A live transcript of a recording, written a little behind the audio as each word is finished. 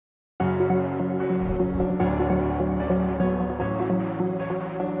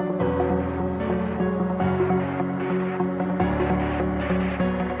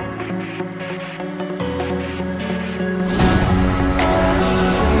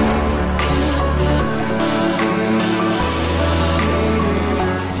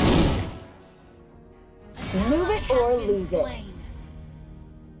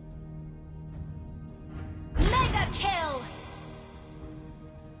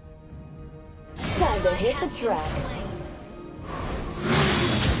Time to hit the track.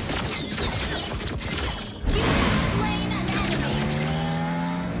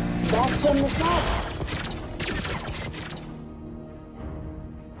 Back from the top.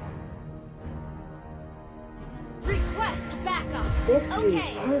 Request backup. This beauty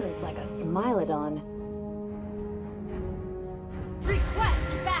purrs like a Smilodon.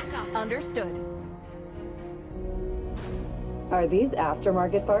 Request backup. Understood. Are these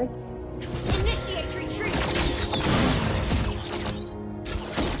aftermarket parts? Initiate retreat.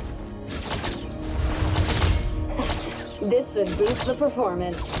 This should boost the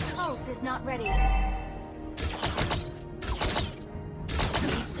performance. Ult is not ready.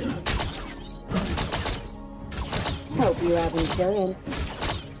 Hope you have insurance.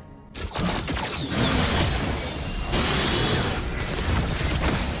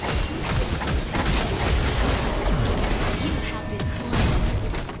 You have been slain.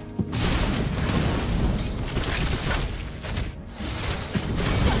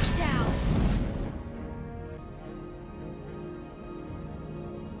 Shut down.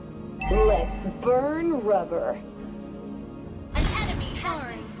 Let's burn rubber. An enemy has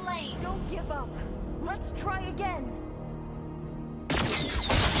been slain. Don't give up. Let's try again.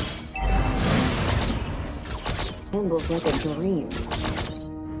 Trembles like a dream.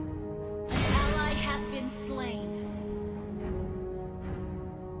 An ally has been slain.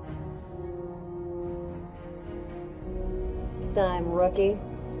 It's time, rookie.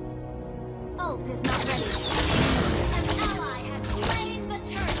 Ult is not ready. An ally has slain the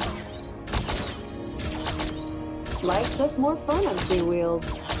turtle. Life's just more fun on two wheels.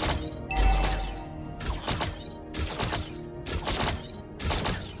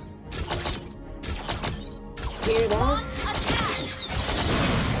 Hear that? Launch attack.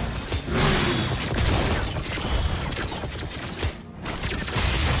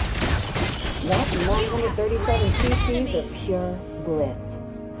 That's 137 cc's of pure bliss.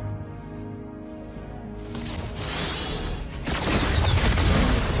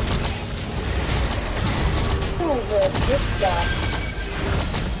 Oh, the good stuff.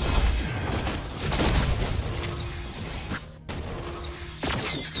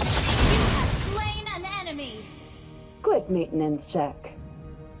 You have slain an enemy. Quick maintenance check.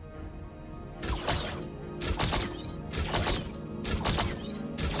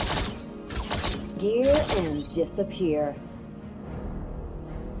 Gear and disappear.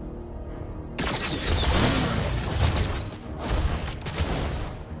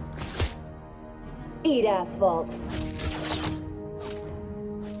 Eat asphalt.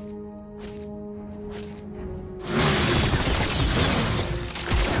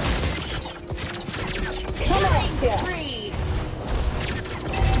 Come at ya! Spree.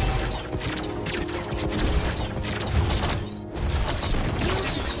 You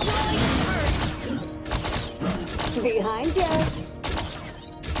destroyed turrets. Behind ya!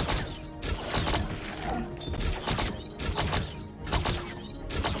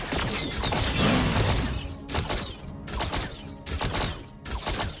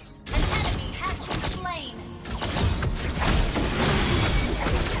 An enemy has been slain.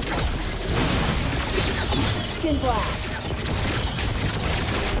 Skin blast.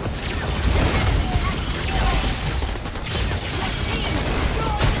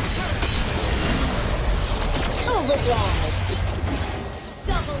 Overdrive.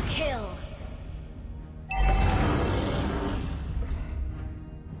 Double kill.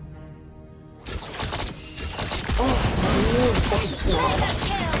 Oh, you fucking smell. Mega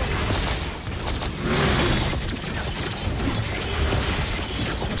kill.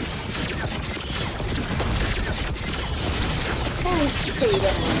 And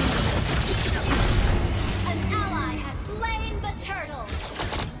freedom. An ally has slain the turtle.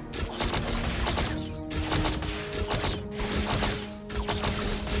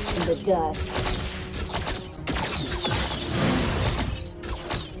 In the dust.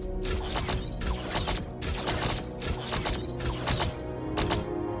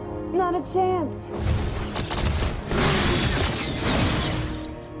 Not a chance.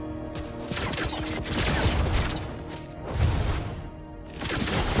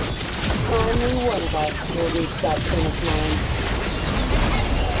 Only one of us will reach that finish line.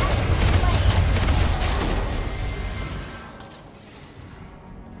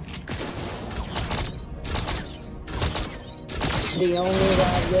 The only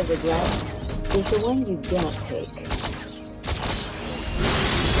ride you'll regret is the one you don't take.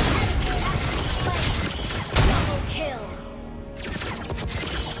 Double kill.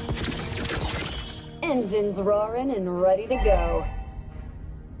 Engines roaring and ready to go.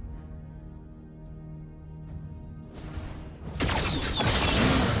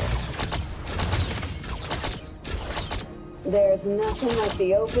 There's nothing like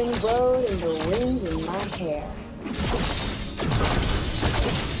the open road and the wind in my hair.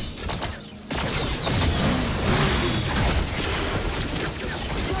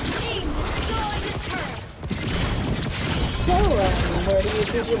 Your team destroyed the turret. So, where do you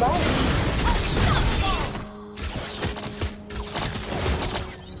keep your bike?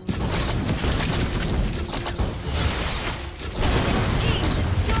 Team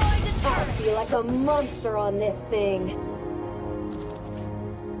destroyed the I turret. feel like a monster on this thing.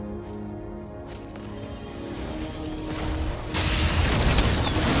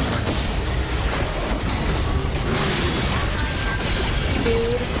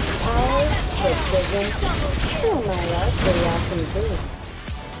 Speed, power, precision. Oh my, that's pretty awesome too.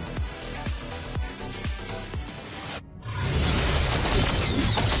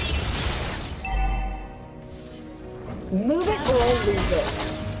 Move it or lose it.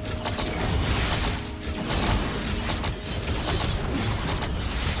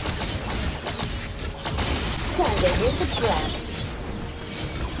 Time to hit the track.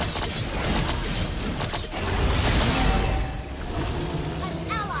 An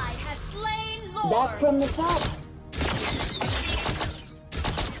ally has slain Lord. Back from the top.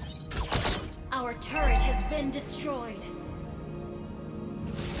 Our turret has been destroyed.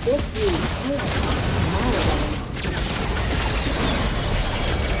 This view's beautiful.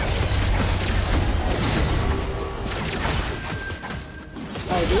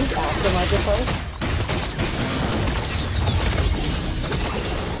 Are these aftermarket parts?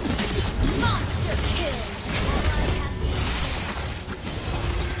 Monster kill.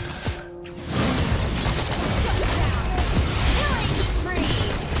 Shut down. Killing spree.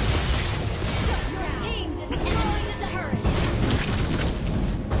 Shut down. Team destroyed the turret.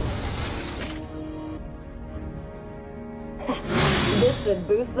 This should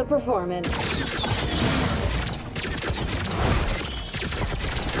boost the performance.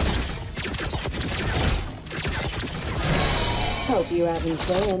 Hope you have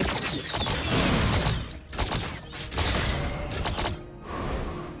insurance.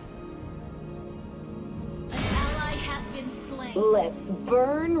 An ally has been slain. Let's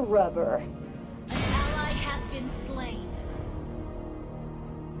burn rubber. An ally has been slain.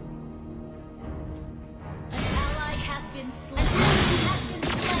 An ally has been slain. An enemy has been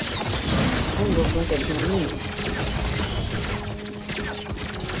slain. And we'll look at me.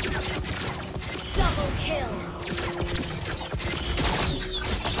 Double kill.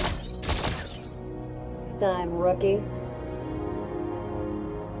 It's time, rookie.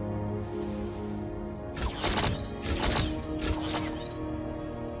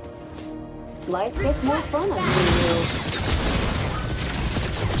 Life's just more fun on you.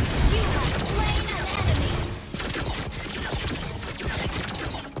 You have slain an enemy.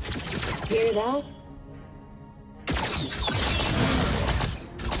 Hear that?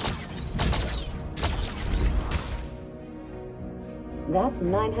 That's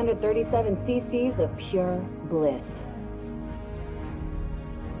 937 cc's of pure bliss.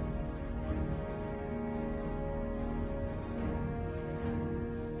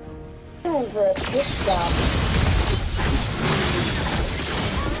 Time for a pit stop.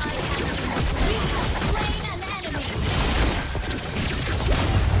 You have slain an enemy.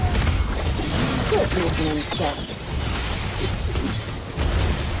 Quit loosening stuff.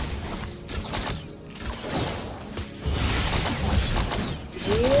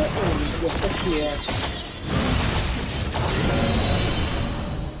 Here and disappear.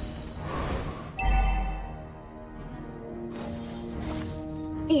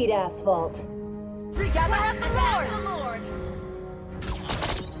 Eat asphalt. Gather up the Lord.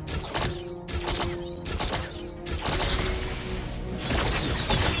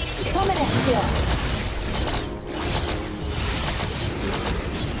 Coming at you.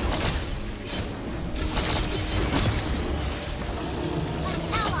 An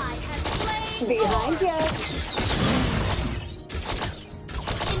ally has slain Behind Lord. you.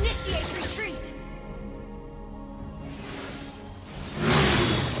 Initiate retreat.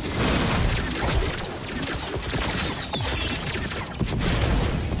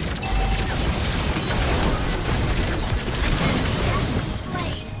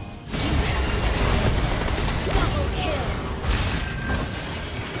 Slain. Double kill.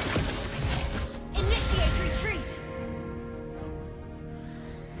 Initiate retreat.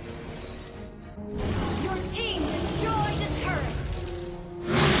 Your team destroyed the turret.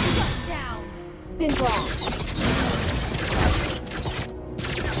 Shut down. In black.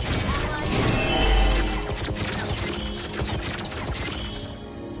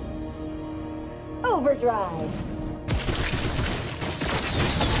 Overdrive.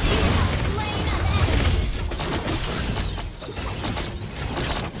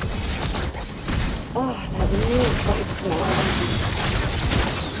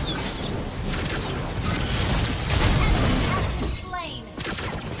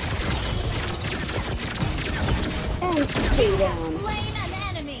 And stay You have down. slain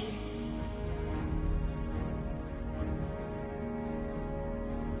an enemy.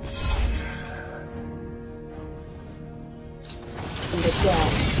 In the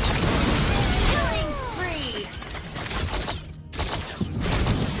death. Killing spree.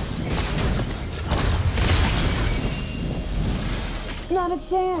 Not a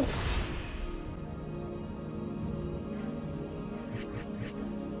chance.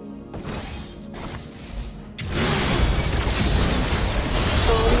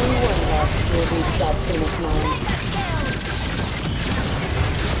 Only one left will reach that finish line. Mega kill.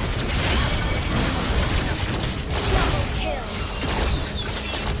 Double kill.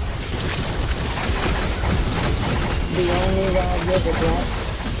 The only ride you'll regret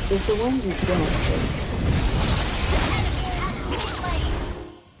is the one you don't take.